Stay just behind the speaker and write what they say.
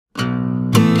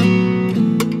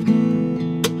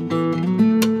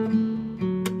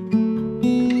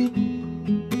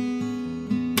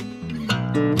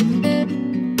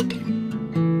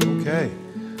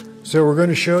So we're going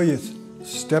to show you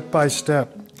step by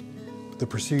step the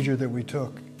procedure that we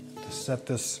took to set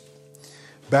this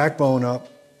backbone up,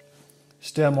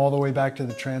 stem all the way back to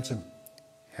the transom,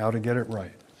 how to get it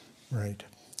right. Right.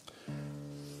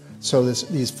 So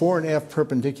these 4 1/2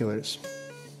 perpendiculars,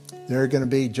 they're going to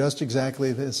be just exactly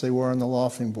as they were on the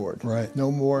lofting board. Right.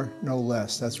 No more, no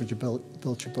less. That's what you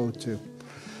built your boat to.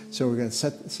 So we're going to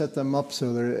set them up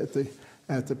so they're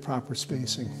at the proper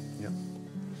spacing. Yep.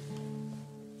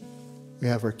 We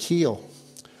have our keel.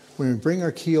 When we bring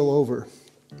our keel over,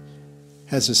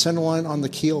 has the center line on the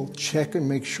keel, check and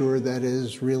make sure that it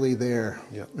is really there.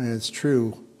 Yep. And it's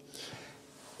true.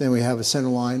 Then we have a center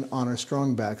line on our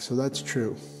strongback, so that's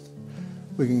true.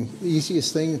 The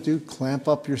easiest thing to do, clamp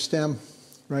up your stem,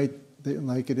 right,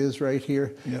 like it is right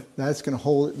here. Yep. That's going to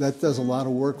hold, that does a lot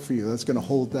of work for you. That's going to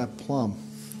hold that plumb.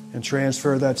 And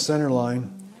transfer that center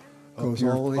line up Goes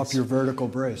your vertical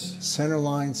brace. Center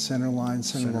line, center line,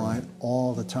 center line,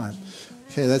 all the time.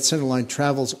 Okay, that center line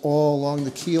travels all along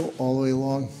the keel, all the way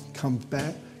along, comes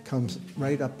back, comes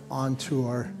right up onto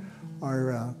our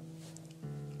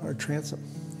transom.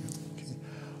 Okay.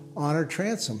 On our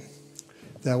transom,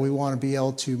 that we want to be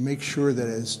able to make sure that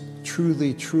it is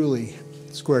truly, truly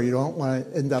square. You don't want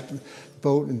to end up in the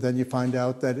boat and then you find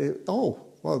out that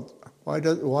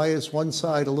why is one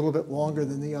side a little bit longer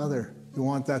than the other? You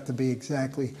want that to be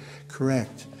exactly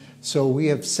correct. So we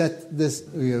have set this,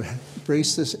 we have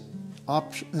braced this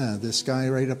this guy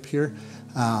right up here.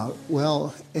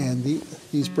 And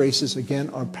these braces again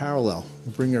are parallel.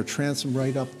 We bring our transom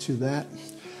right up to that,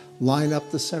 line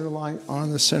up the center line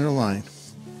on the center line.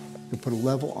 We put a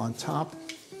level on top.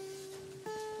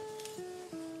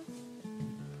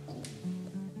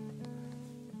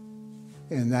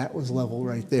 And that was level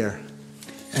right there.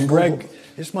 And Greg,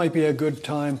 this might be a good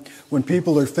time when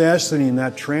people are fastening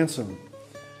that transom,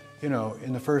 you know,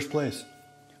 in the first place,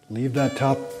 leave that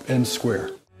top end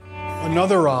square.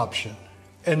 Another option,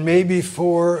 and maybe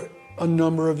for a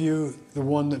number of you, the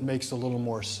one that makes a little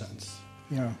more sense.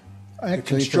 Yeah. The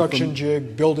construction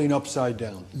jig, building upside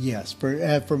down. Yes,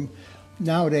 from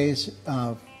nowadays,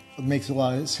 it makes a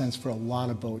lot of sense for a lot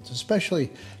of boats,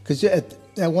 especially because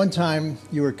at one time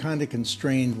you were kind of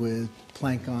constrained with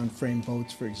plank-on frame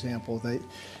boats, for example.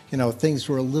 Things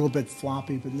were a little bit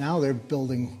floppy, but now they're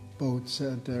building boats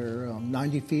that are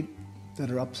 90 feet that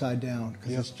are upside down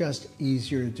because it's just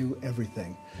easier to do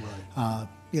everything. Right.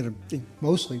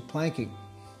 Mostly planking.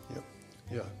 Yep.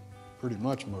 Yeah, pretty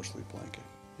much mostly planking.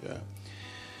 Yeah.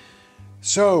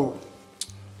 So,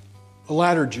 a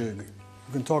ladder jig.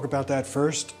 We're going to talk about that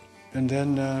first, and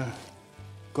then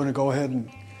going to go ahead and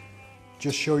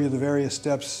just show you the various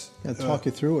steps. Yeah, talk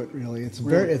you through it. Really, it's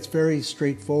very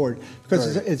straightforward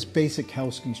because it's basic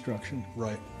house construction.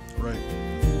 Right. Right.